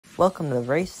Welcome to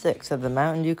race 6 of the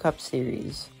Mountain Dew Cup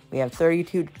Series. We have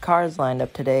 32 cars lined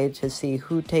up today to see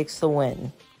who takes the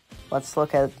win. Let's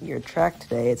look at your track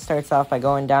today. It starts off by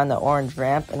going down the orange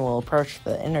ramp and we'll approach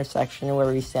the intersection where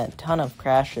we see a ton of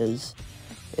crashes.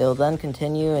 It'll then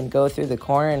continue and go through the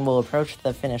corner and we'll approach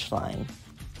the finish line.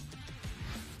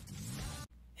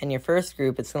 In your first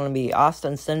group, it's going to be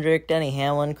Austin Cindric, Denny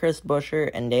Hamlin, Chris Buescher,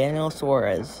 and Daniel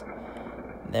Suarez.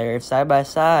 They're side by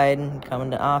side,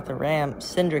 coming off the ramp.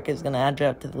 Cindric is going to edge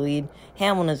up to the lead.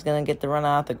 Hamlin is going to get the run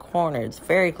out the corner. It's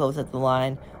very close at the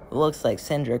line. It looks like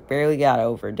Cindric barely got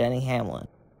over Denny Hamlin.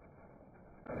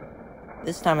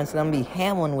 This time it's going to be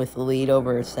Hamlin with the lead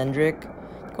over Cindric.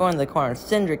 Going to the corner,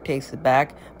 Cindric takes it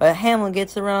back, but Hamlin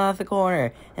gets the run out the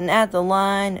corner. And at the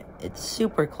line, it's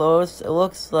super close. It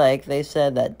looks like they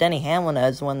said that Denny Hamlin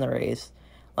has won the race.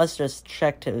 Let's just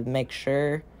check to make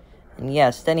sure. And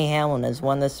yes, Denny Hamlin has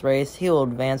won this race. He will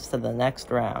advance to the next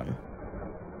round.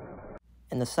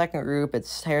 In the second group,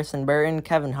 it's Harrison Burton,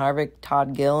 Kevin Harvick,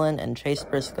 Todd Gilliland, and Chase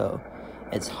Briscoe.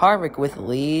 It's Harvick with the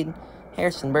lead.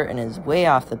 Harrison Burton is way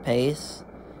off the pace.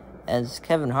 As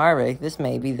Kevin Harvick, this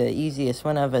may be the easiest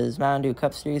win of his Mountain Dew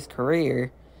Cup Series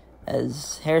career,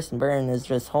 as Harrison Burton is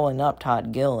just holding up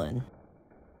Todd Gilliland.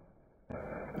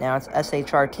 Now it's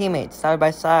SHR teammates side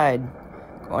by side.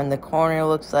 Going the corner,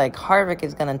 looks like Harvick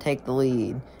is going to take the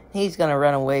lead. He's going to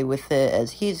run away with it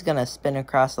as he's going to spin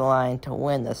across the line to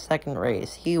win the second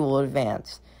race. He will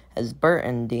advance as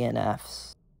Burton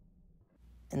DNFs.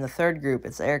 In the third group,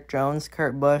 it's Eric Jones,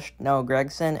 Kurt Busch, Noah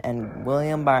Gragson, and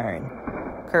William Byron.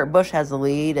 Kurt Busch has the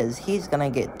lead as he's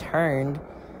going to get turned,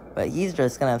 but he's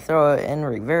just going to throw it in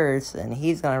reverse, and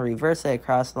he's going to reverse it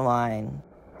across the line.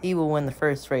 He will win the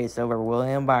first race over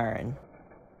William Byron.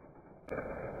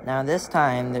 Now this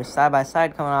time, they're side by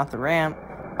side coming off the ramp.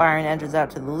 Byron edges out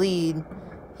to the lead.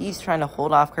 He's trying to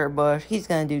hold off Kurt Busch. He's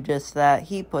going to do just that.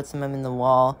 He puts him in the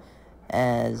wall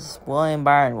as William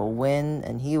Byron will win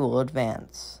and he will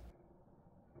advance.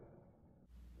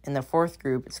 In the fourth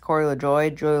group, it's Corey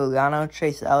LaJoie, Joey Logano,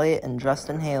 Chase Elliott, and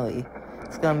Justin Haley.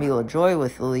 It's going to be LaJoie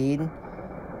with the lead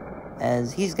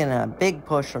as he's getting a big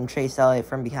push from Chase Elliott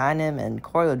from behind him, and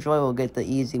Corey LaJoie will get the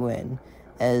easy win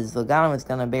as Logano is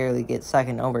going to barely get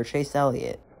second over Chase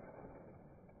Elliott.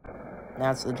 Now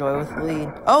it's LaJoie with the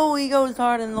lead. Oh, he goes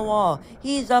hard in the wall.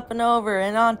 He's up and over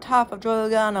and on top of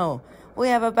Joey Logano. We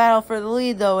have a battle for the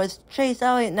lead, though, as Chase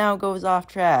Elliott now goes off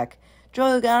track.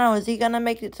 Joey Logano, is he going to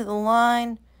make it to the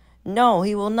line? No,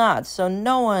 he will not, so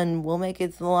no one will make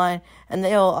it to the line, and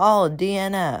they'll all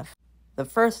DNF. The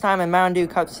first time in Mountain Dew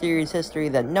Cup Series history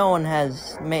that no one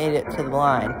has made it to the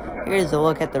line. Here's a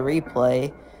look at the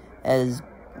replay, as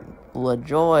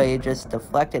LaJoie just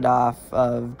deflected off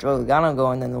of Joey Logano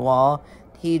going in the wall.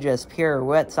 He just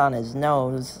pirouettes on his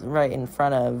nose right in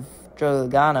front of Joey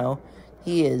Logano.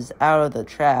 He is out of the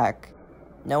track.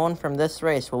 No one from this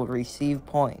race will receive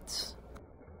points.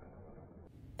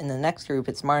 In the next group,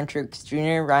 it's Martin Truex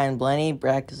Jr., Ryan Blaney,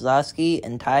 Brad Keselowski,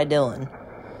 and Ty Dillon.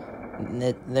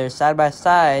 They're side by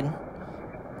side,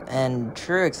 and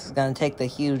Truex is going to take the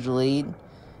huge lead,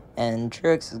 and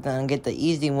Truex is going to get the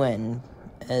easy win,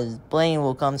 as Blaney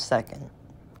will come second.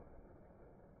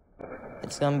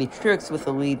 It's going to be Truex with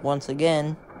the lead once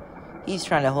again. He's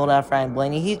trying to hold off Ryan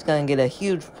Blaney. He's going to get a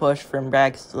huge push from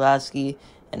Brad Keselowski,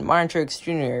 and Martin Truex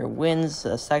Jr. wins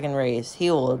the second race. He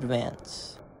will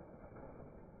advance.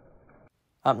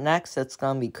 Up next, it's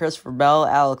going to be Christopher Bell,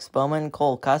 Alex Bowman,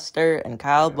 Cole Custer, and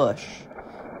Kyle Busch.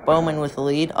 Bowman with the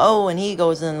lead. Oh, and he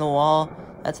goes in the wall.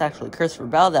 That's actually Christopher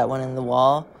Bell that went in the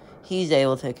wall. He's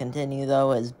able to continue,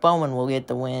 though, as Bowman will get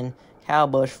the win. Kyle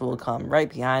Busch will come right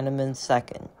behind him in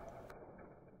second.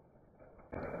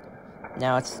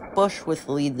 Now it's Busch with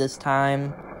the lead this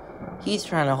time. He's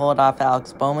trying to hold off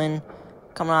Alex Bowman.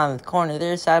 Coming out of the corner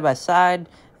there, side by side,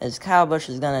 as Kyle Busch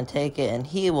is going to take it, and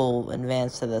he will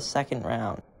advance to the second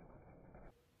round.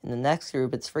 In the next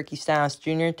group, it's Ricky Stenhouse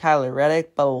Jr., Tyler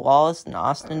Reddick, Bubba Wallace, and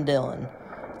Austin Dillon.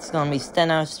 It's going to be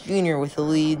Stenhouse Jr. with the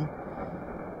lead,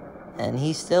 and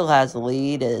he still has the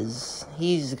lead as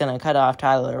he's going to cut off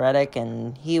Tyler Reddick,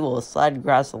 and he will slide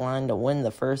across the line to win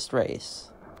the first race.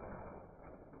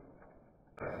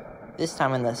 This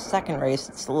time in the second race,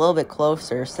 it's a little bit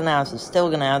closer. Stenhouse is still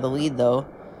going to have the lead, though,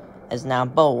 as now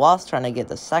Bubba Wallace trying to get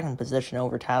the second position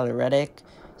over Tyler Reddick.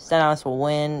 Stenhouse will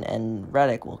win, and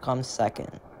Reddick will come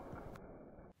second.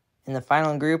 In the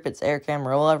final group, it's Eric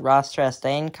Almirola, Ross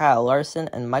Chastain, Kyle Larson,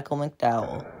 and Michael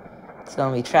McDowell. It's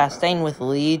going to be Chastain with the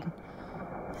lead,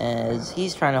 as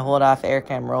he's trying to hold off Eric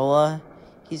Almirola.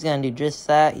 He's going to do just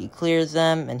that. He clears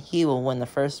them, and he will win the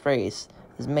first race,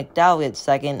 as McDowell gets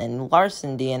second and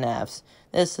Larson DNFs.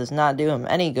 This does not do him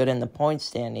any good in the point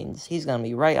standings. He's going to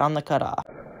be right on the cutoff.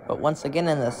 But once again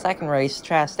in the second race,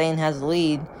 Chastain has the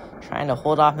lead, trying to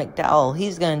hold off McDowell.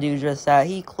 He's going to do just that.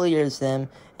 He clears him,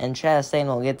 and Chastain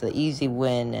will get the easy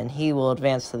win, and he will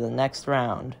advance to the next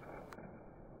round.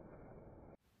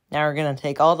 Now we're going to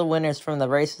take all the winners from the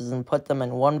races and put them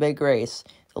in one big race.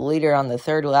 The leader on the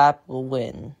third lap will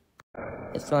win.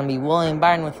 It's going to be William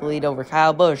Byron with the lead over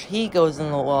Kyle Busch. He goes in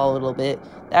the wall a little bit.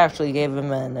 That actually gave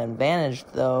him an advantage,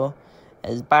 though,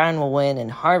 as Byron will win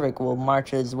and Harvick will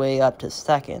march his way up to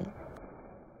second.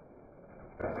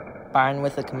 Byron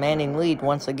with a commanding lead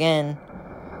once again,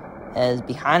 as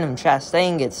behind him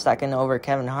Chastain gets second over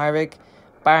Kevin Harvick.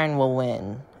 Byron will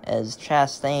win, as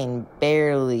Chastain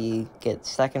barely gets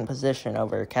second position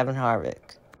over Kevin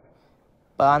Harvick.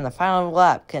 But on the final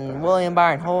lap, can William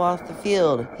Byron hold off the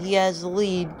field? He has the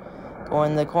lead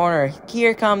going the corner.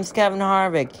 Here comes Kevin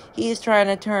Harvick. He's trying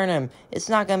to turn him. It's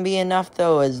not going to be enough,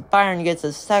 though, as Byron gets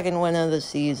his second win of the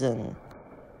season.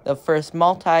 The first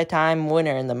multi-time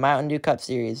winner in the Mountain Dew Cup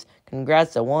Series.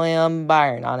 Congrats to William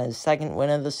Byron on his second win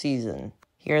of the season.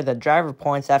 Here are the driver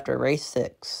points after race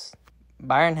 6.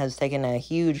 Byron has taken a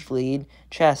huge lead.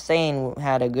 Chastain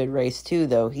had a good race too,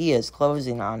 though he is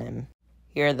closing on him.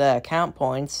 Here are the account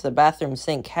points. The Bathroom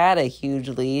Sink had a huge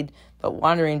lead, but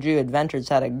Wandering Drew Adventures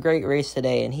had a great race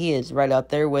today, and he is right up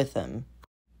there with him.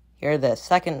 Here are the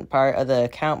second part of the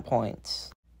account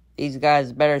points. These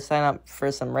guys better sign up for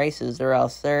some races, or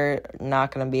else they're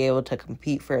not going to be able to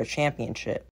compete for a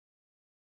championship.